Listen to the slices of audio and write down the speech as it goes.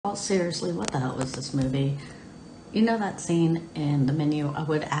all seriously, what the hell was this movie? You know that scene in the menu? I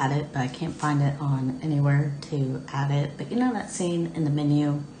would add it, but I can't find it on anywhere to add it. But you know that scene in the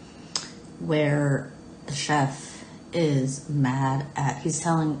menu where the chef is mad at, he's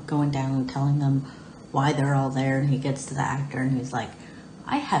going down and telling them why they're all there, and he gets to the actor and he's like,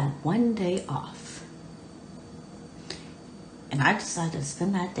 I had one day off. And I decided to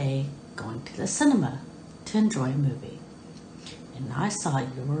spend that day going to the cinema to enjoy a movie. And I saw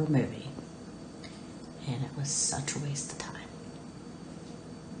your movie. And it was such a waste of time.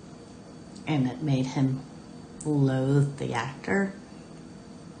 And it made him loathe the actor.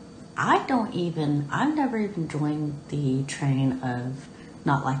 I've never even joined the train of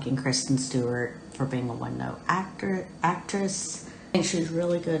not liking Kristen Stewart for being a one-note actress. I think she's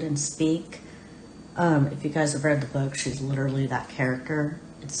really good in Speak. If you guys have read the book, she's literally that character.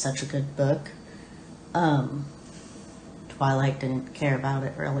 It's such a good book. Twilight didn't care about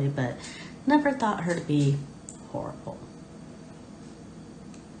it really, but never thought her to be horrible.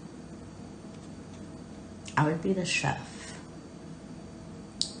 I would be the chef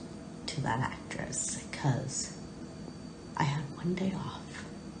to that actress because I had one day off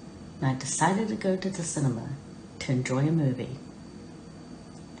and I decided to go to the cinema to enjoy a movie,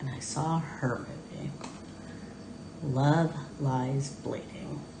 and I saw her movie, Love Lies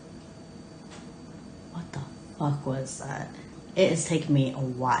Bleeding. What the fuck was that? It has taken me a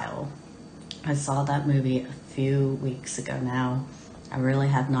while. I saw that movie a few weeks ago now. I really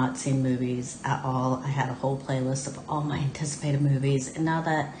have not seen movies at all. I had a whole playlist of all my anticipated movies, and now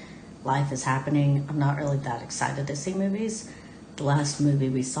that life is happening, I'm not really that excited to see movies. The last movie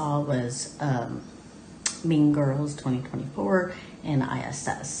we saw was Mean Girls 2024 and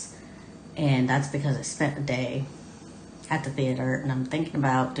ISS. And that's because I spent a day at the theater, and I'm thinking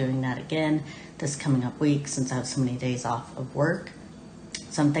about doing that again this coming up week since I have so many days off of work.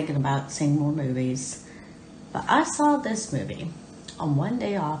 So I'm thinking about seeing more movies. But I saw this movie on one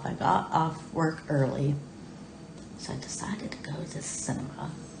day off. I got off work early, so I decided to go to the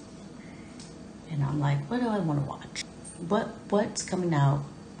cinema. And I'm like, what do I want to watch? What's coming out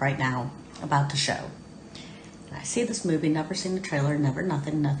right now about the show? And I see this movie, never seen the trailer,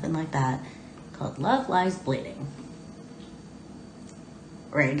 nothing like that, called Love Lies Bleeding.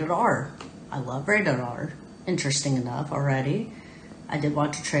 Rated R. I love rated R. Interesting enough already. I did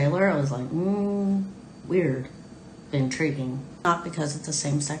watch a trailer. I was like, weird. Intriguing. Not because it's a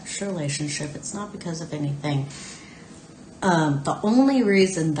same-sex relationship. It's not because of anything. The only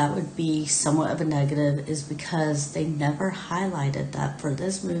reason that would be somewhat of a negative is because they never highlighted that for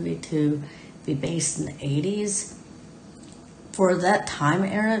this movie to be based in the 80s. For that time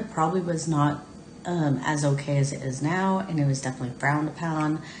era, it probably was not as okay as it is now, and it was definitely frowned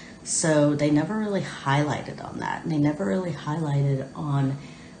upon. So they never really highlighted on that, and they never really highlighted on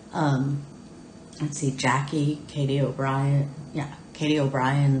let's see, Katy O'Brien's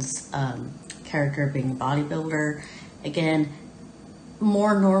character being a bodybuilder. Again,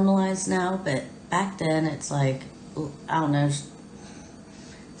 more normalized now, but back then it's like, I don't know,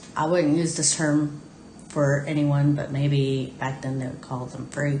 I wouldn't use this term for anyone, but maybe back then they would call them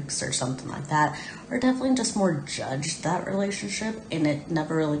freaks or something like that, or definitely just more judged that relationship, and it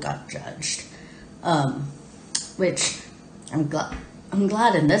never really got judged, which I'm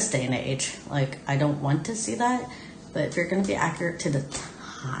glad in this day and age. Like, I don't want to see that, but if you're going to be accurate to the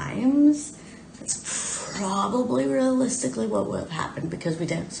times, it's probably realistically what would have happened, because we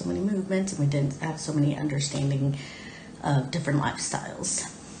didn't have so many movements and we didn't have so many understanding of different lifestyles.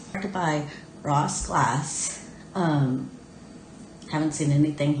 Directed by Ross Glass. Haven't seen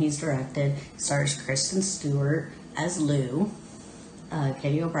anything he's directed. Stars Kristen Stewart as Lou,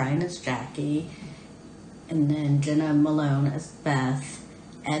 Katy O'Brien as Jackie, and then Jena Malone as Beth,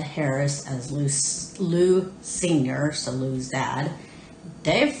 Ed Harris as Lou Sr., so Lou's dad,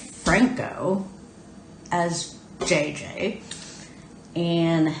 Dave Franco as JJ,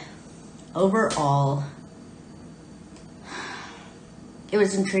 and overall, it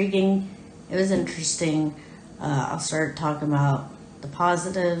was intriguing. It was interesting. I'll start talking about the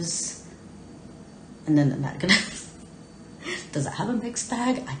positives and then the negatives. Does it have a mixed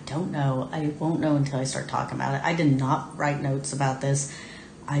bag? I don't know. I won't know until I start talking about it. I did not write notes about this.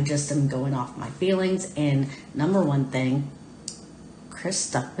 I just am going off my feelings. And number one thing, Chris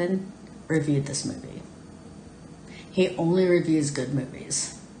Stuckman reviewed this movie. He only reviews good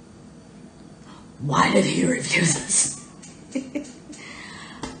movies. Why did he review this?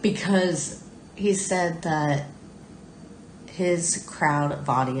 Because he said that his crowd of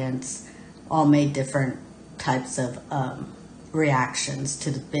audience all made different types of reactions to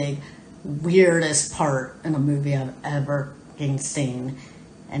the big weirdest part in a movie I've ever seen,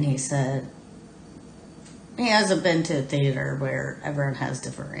 And he said he hasn't been to a theater where everyone has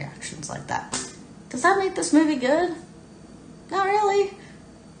different reactions like that. Does that make this movie good? Not really.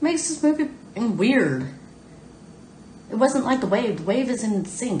 It makes this movie weird. It wasn't like The Wave. The Wave is in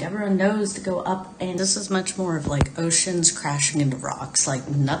sync. Everyone knows to go up, and this is much more of like oceans crashing into rocks. Like,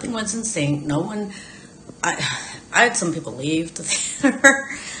 nothing was in sync. No one... I had some people leave the theater,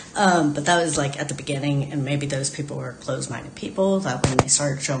 but that was like at the beginning, and maybe those people were closed-minded people, that when they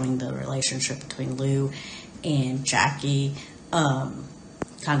started showing the relationship between Lou and Jackie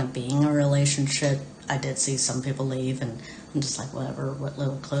kind of being a relationship, I did see some people leave, and I'm just like, whatever, what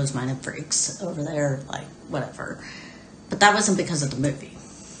little closed-minded freaks over there, like, whatever. But that wasn't because of the movie.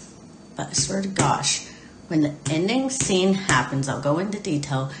 But I swear to gosh, when the ending scene happens, I'll go into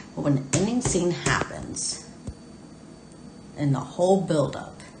detail, but when the ending scene happens, and the whole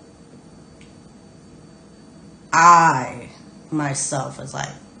build-up, I, myself, was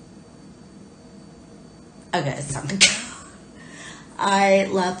like, okay, it's time to go. I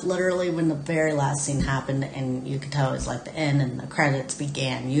left literally when the very last scene happened, and you could tell it was like the end and the credits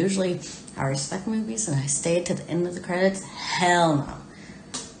began. Usually, I respect movies and I stay to the end of the credits. Hell no.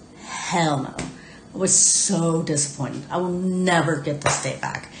 Hell no. I was so disappointed. I will never get this day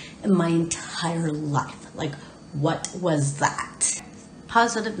back in my entire life. Like, what was that?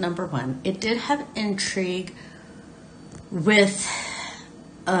 Positive number one. It did have intrigue with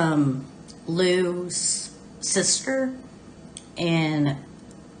Lou's sister, and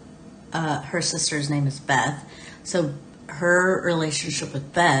her sister's name is Beth. So her relationship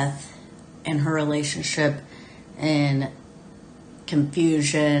with Beth and her relationship and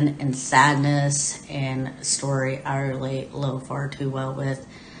confusion and sadness and story I relate a little far too well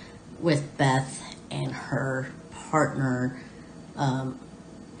with Beth and her partner. I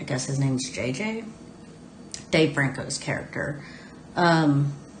guess his name's JJ. Dave Franco's character.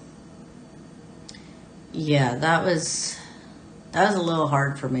 Yeah, that was a little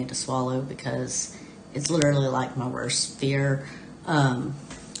hard for me to swallow, because it's literally like my worst fear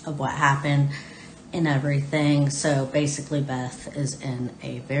of what happened and everything. So basically, Beth is in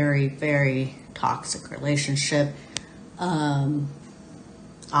a very, very toxic relationship.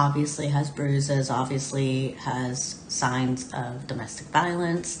 Obviously has bruises, obviously has signs of domestic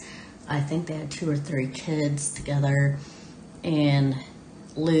violence. I think they had 2 or 3 kids together, and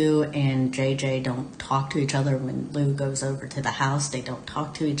Lou and JJ don't talk to each other. When Lou goes over to the house, they don't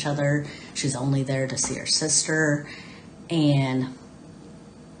talk to each other. She's only there to see her sister. And,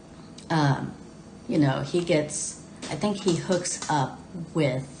 you know, I think he hooks up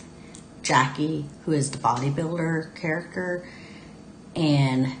with Jackie, who is the bodybuilder character.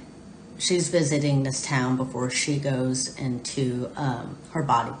 And she's visiting this town before she goes into her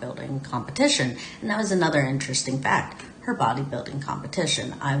bodybuilding competition. And that was another interesting fact. Her bodybuilding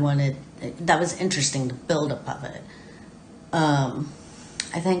competition. That was interesting, the buildup of it. I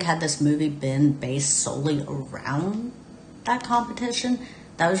think had this movie been based solely around that competition,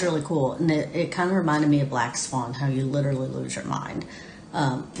 that was really cool. And it kind of reminded me of Black Swan, how you literally lose your mind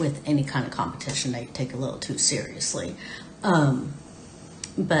with any kind of competition that you take a little too seriously.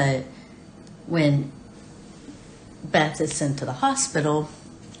 But when Beth is sent to the hospital,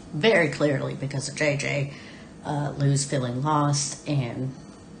 very clearly because of JJ, Lou's feeling lost and,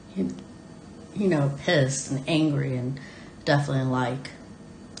 you know, pissed and angry, and definitely like,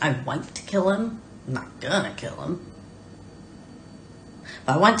 I want to kill him. I'm not gonna kill him,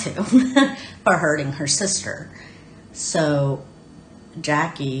 but I want to for hurting her sister. So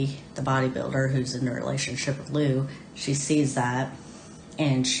Jackie, the bodybuilder who's in a relationship with Lou, she sees that,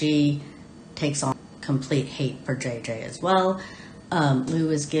 and she takes on complete hate for JJ as well. Lou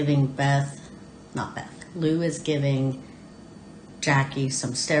is giving Lou is giving Jackie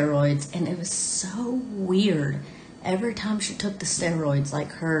some steroids, and it was so weird. Every time she took the steroids,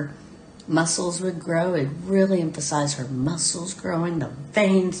 like, her muscles would grow. It really emphasized her muscles growing, the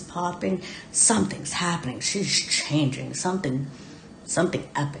veins popping. Something's happening. She's changing. Something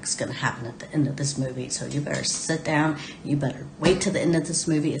epic's going to happen at the end of this movie. So you better sit down. You better wait till the end of this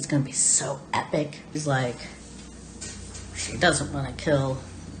movie. It's going to be so epic. He's like, she doesn't want to kill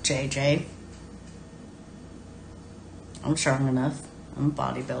JJ. I'm strong enough. I'm a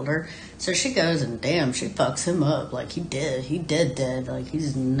bodybuilder. So she goes and damn, she fucks him up. Like, he did. Like,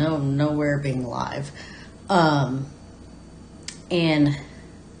 he's nowhere being alive. And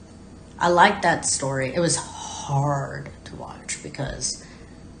I like that story. It was hard to watch because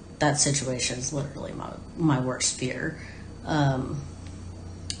that situation is literally my worst fear. Yeah,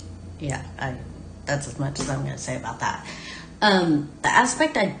 that's as much as I'm going to say about that. The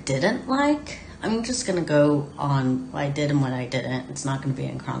aspect I didn't like I'm just going to go on what I did and what I didn't. It's not going to be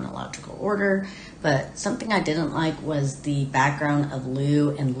in chronological order, but something I didn't like was the background of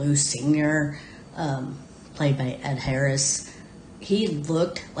Lou and Lou Sr., played by Ed Harris. He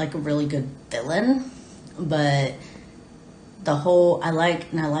looked like a really good villain, but I like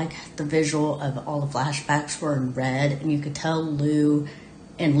the visual of all the flashbacks were in red, and you could tell Lou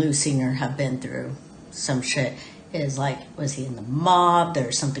and Lou Sr. have been through some shit. Is like, was he in the mob?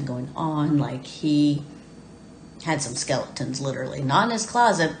 There's something going on. Like, he had some skeletons, literally. Not in his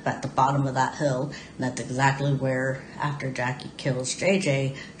closet, but at the bottom of that hill. And that's exactly where, after Jackie kills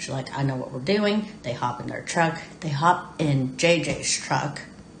JJ, she's like, I know what we're doing. They hop in their truck. They hop in JJ's truck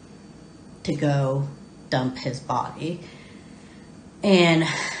to go dump his body. And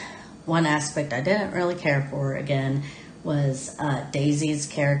one aspect I didn't really care for, again, was Daisy's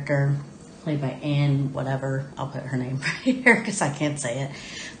character, played by Anne, whatever. I'll put her name right here because I can't say it.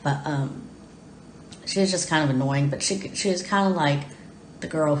 But she was just kind of annoying. But she was kind of like the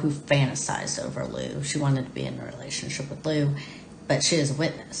girl who fantasized over Lou. She wanted to be in a relationship with Lou. But she is a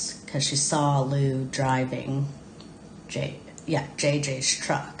witness because she saw Lou driving JJ's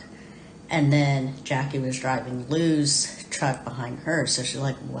truck. And then Jackie was driving Lou's truck behind her. So she's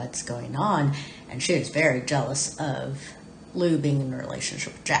like, what's going on? And she was very jealous of Lou being in a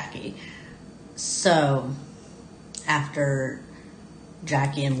relationship with Jackie. So, after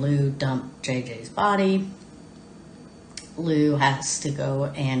Jackie and Lou dump JJ's body, Lou has to go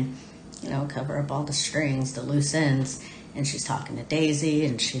and, cover up all the strings, the loose ends. And she's talking to Daisy,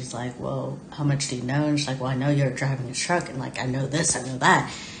 and she's like, well, how much do you know? And she's like, well, I know you're driving a truck, and, like, I know this, I know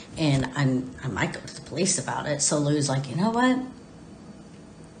that. And I might go to the police about it. So Lou's like, you know what?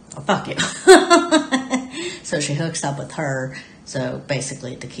 Well, fuck you. So she hooks up with her, so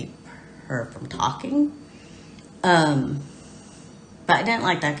basically to keep her from talking. But I didn't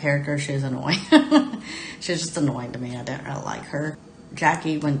like that character. She was annoying. She was just annoying to me. I didn't really like her.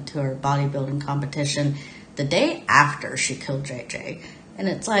 Jackie went to her bodybuilding competition the day after she killed JJ. And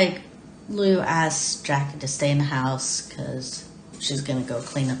it's like, Lou asked Jackie to stay in the house because she's going to go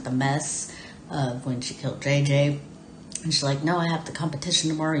clean up the mess of when she killed JJ. And she's like, no, I have the competition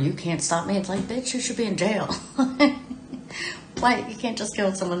tomorrow. You can't stop me. It's like, bitch, you should be in jail. Why? You can't just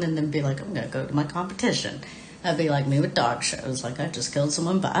kill someone and then be like, I'm going to go to my competition. That'd be like me with dog shows. Like, I just killed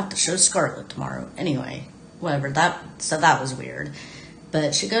someone, but I have to show Scarlett tomorrow. Anyway, whatever. So that was weird.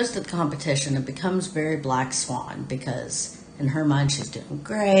 But she goes to the competition and becomes very Black Swan because in her mind she's doing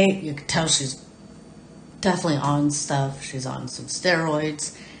great. You can tell she's definitely on stuff. She's on some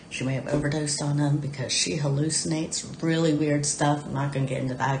steroids. She may have overdosed on them because she hallucinates really weird stuff. I'm not going to get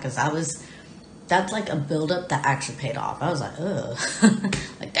into that because that's like a buildup that actually paid off. I was like, ugh.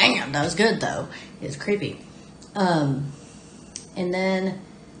 Like, damn, that was good though. It was creepy. And then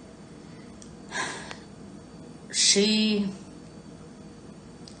she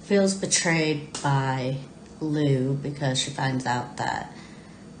feels betrayed by Lou because she finds out that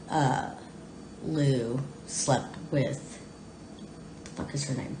Lou slept with, what the fuck is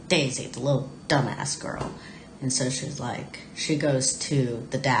her name? Daisy, the little dumbass girl. And so she's like, she goes to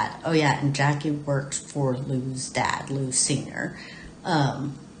the dad. Oh yeah, and Jackie works for Lou's dad, Lou Sr.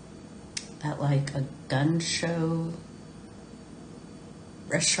 At like a gun show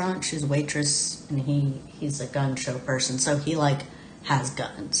restaurant. She's a waitress and he's a gun show person. So he like has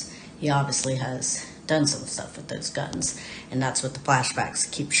guns. He obviously has done some stuff with those guns. And that's what the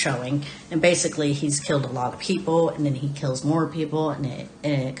flashbacks keep showing. And basically he's killed a lot of people and then he kills more people. And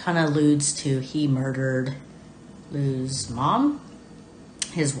it kind of alludes to he murdered Lou's mom,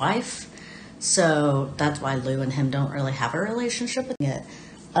 his wife. So that's why Lou and him don't really have a relationship with it.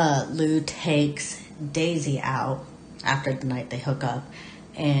 Lou takes Daisy out after the night they hook up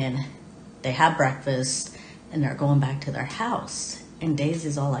and they have breakfast and they're going back to their house. And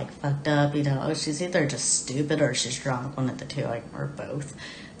Daisy's all like fucked up, she's either just stupid or she's drunk, one of the two, or both.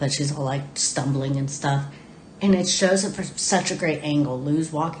 But she's all like stumbling and stuff. And it shows it for such a great angle.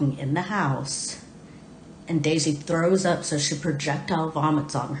 Lou's walking in the house and Daisy throws up, so she projectile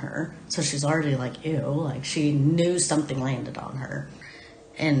vomits on her. So she's already like, ew, like she knew something landed on her.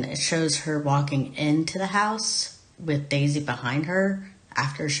 And it shows her walking into the house with Daisy behind her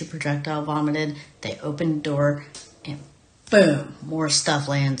after she projectile vomited. They open the door and boom, more stuff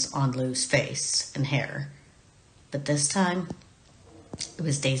lands on Lou's face and hair. But this time, it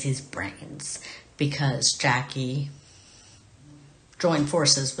was Daisy's brains because Jackie joined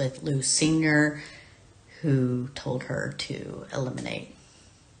forces with Lou Sr., who told her to eliminate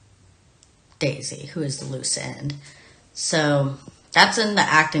Daisy, who is the loose end. So that's when the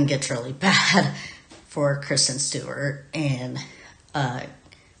acting gets really bad for Kristen Stewart. And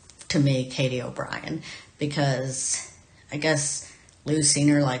to me, Katy O'Brien, because I guess Lou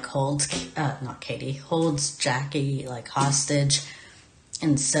Senior like holds Jackie like hostage,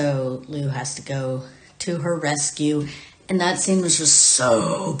 and so Lou has to go to her rescue. And that scene was just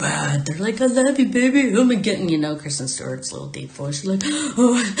so bad. They're like, I love you, baby. Oh my God. Kristen Stewart's little deep voice. She's like,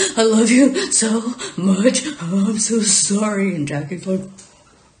 oh, I love you so much. Oh, I'm so sorry. And Jackie's like,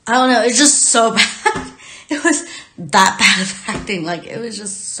 I don't know. It's just so bad. It was that bad of acting. Like, it was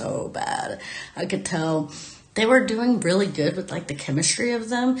just so bad. I could tell they were doing really good with, like, the chemistry of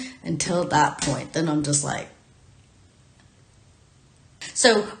them until that point. Then I'm just like.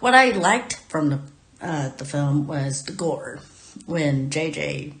 So what I liked from the film was the gore. When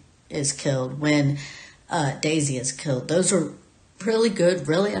JJ is killed, when Daisy is killed. Those were really good,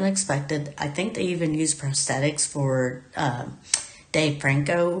 really unexpected. I think they even used prosthetics for Dave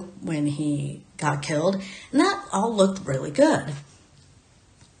Franco when he got killed. And that all looked really good.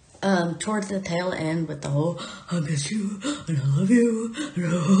 Towards the tail end with the whole, I miss you, and I love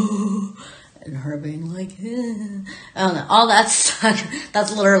you, and her being like, I don't know, all that stuff.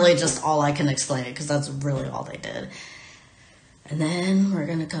 That's literally just all I can explain it, because that's really all they did. And then we're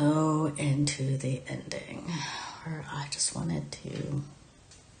gonna go into the ending, where I just wanted to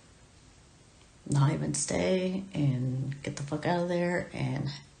not even stay and get the fuck out of there and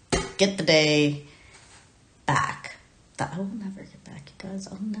get the day back. That I will never get back, you guys.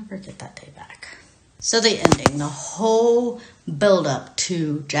 I'll never get that day back. So the ending, the whole build up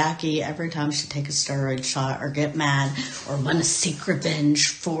to Jackie every time she take a steroid shot or get mad or want to seek revenge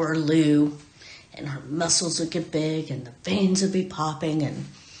for Lou, and her muscles would get big and the veins would be popping and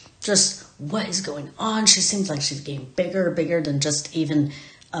just what is going on? She seems like she's getting bigger than just even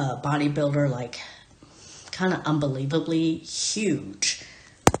a bodybuilder, like kind of unbelievably huge,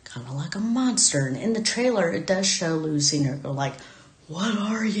 kind of like a monster. And in the trailer, it does show Lou Senior go like, what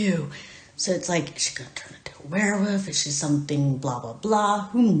are you? So it's like, is she going to turn into a werewolf? Is she something blah, blah, blah?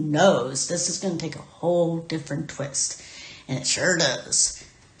 Who knows? This is going to take a whole different twist. And it sure does.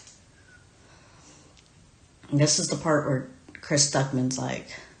 And this is the part where Chris Stuckman's like,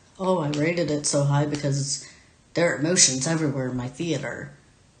 oh, I rated it so high because there are emotions everywhere in my theater.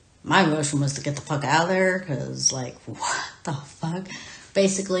 My emotion was to get the fuck out of there because, like, what the fuck?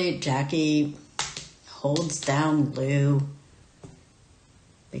 Basically, Jackie holds down Lou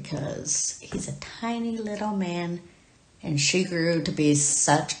because he's a tiny little man and she grew to be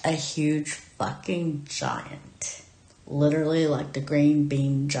such a huge fucking giant. Literally like the green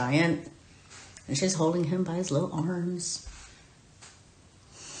bean giant. And she's holding him by his little arms.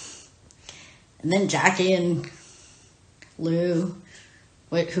 And then Jackie and Lou,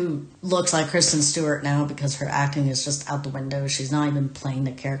 who looks like Kristen Stewart now because her acting is just out the window. She's not even playing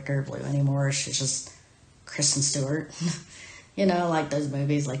the character of Lou anymore. She's just Kristen Stewart. You know, like those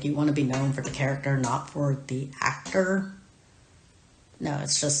movies, like you want to be known for the character, not for the actor. No,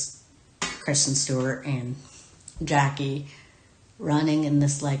 it's just Kristen Stewart and Jackie running in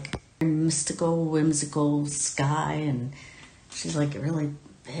this like mystical, whimsical sky, and she's like really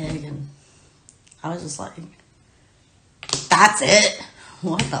big, and I was just like, that's it?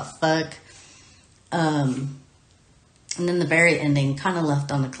 What the fuck? And then the very ending kind of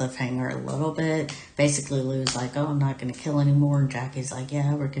left on a cliffhanger a little bit. Basically, Lou's like, oh, I'm not going to kill anymore. And Jackie's like,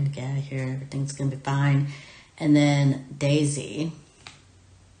 yeah, we're going to get out of here. Everything's going to be fine. And then Daisy,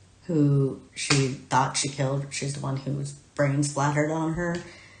 who she thought she killed, she's the one whose brain splattered on her.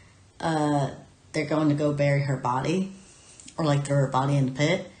 They're going to go bury her body, or like throw her body in the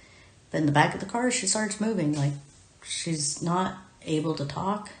pit. But in the back of the car, she starts moving. Like, she's not able to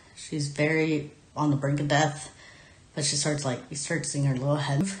talk. She's very on the brink of death. But she starts like, you start seeing her little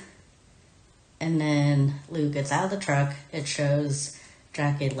head. And then Lou gets out of the truck. It shows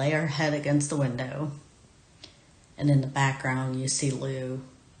Jackie lay her head against the window. And in the background, you see Lou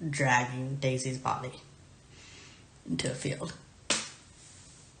dragging Daisy's body into a field.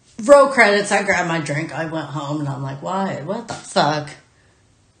 Roll credits. I grabbed my drink. I went home and I'm like, why? What the fuck?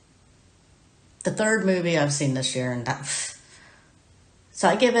 The third movie I've seen this year. And that. So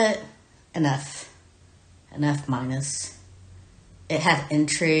I give it an F. An F minus. It had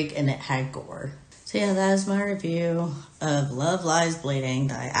intrigue and it had gore. So yeah, that is my review of Love Lies Bleeding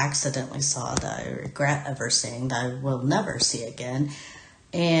that I accidentally saw, that I regret ever seeing, that I will never see again.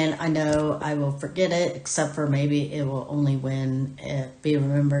 And I know I will forget it, except for maybe it will only be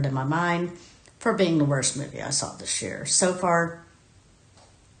remembered in my mind for being the worst movie I saw this year. So far,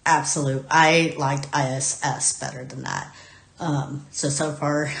 absolute. I liked ISS better than that. So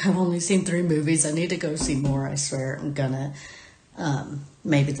far, I've only seen 3 movies. I need to go see more, I swear. I'm gonna,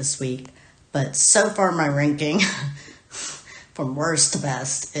 maybe this week. But so far, my ranking from worst to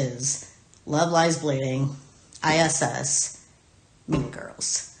best is Love Lies Bleeding, ISS, Mean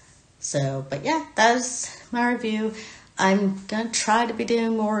Girls. So, but yeah, that's my review. I'm going to try to be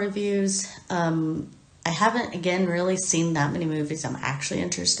doing more reviews. I haven't, again, really seen that many movies I'm actually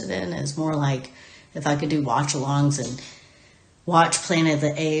interested in. It's more like if I could do watch-alongs and watch Planet of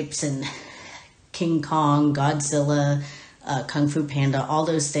the Apes and King Kong, Godzilla, Kung Fu Panda, all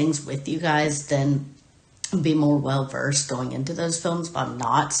those things with you guys, then be more well-versed going into those films. But I'm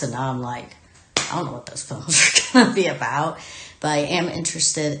not, so now I'm like, I don't know what those films are going to be about. But I am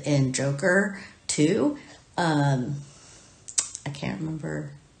interested in Joker 2. I can't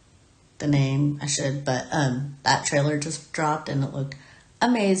remember the name. I should, but that trailer just dropped and it looked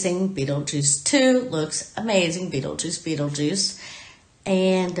amazing. Beetlejuice 2 looks amazing. Beetlejuice.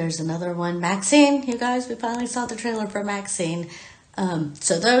 And there's another one, Maxine. You guys, we finally saw the trailer for Maxine.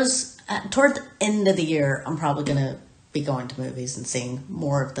 So those, toward the end of the year, I'm probably going to be going to movies and seeing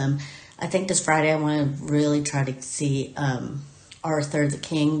more of them. I think this Friday I want to really try to see Arthur the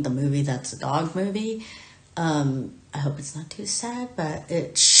King, the movie that's a dog movie. I hope it's not too sad, but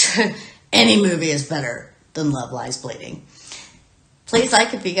it should. Any movie is better than Love Lies Bleeding. Please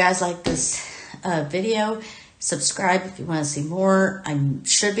like if you guys like this video. Subscribe if you want to see more. I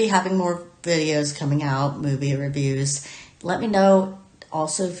should be having more videos coming out, movie reviews. Let me know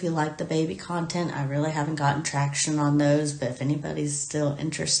also if you like the baby content. I really haven't gotten traction on those, but if anybody's still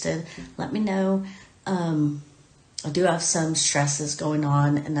interested, let me know. I do have some stresses going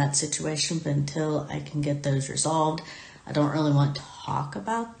on in that situation, but until I can get those resolved, I don't really want to talk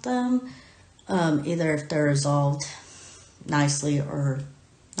about them, either if they're resolved nicely or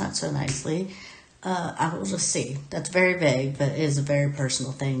not so nicely. I will just see. That's very vague, but it is a very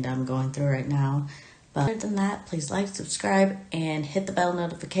personal thing that I'm going through right now. But other than that, please like, subscribe, and hit the bell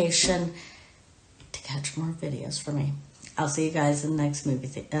notification to catch more videos from me. I'll see you guys in the next movie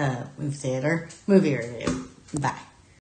review. Bye.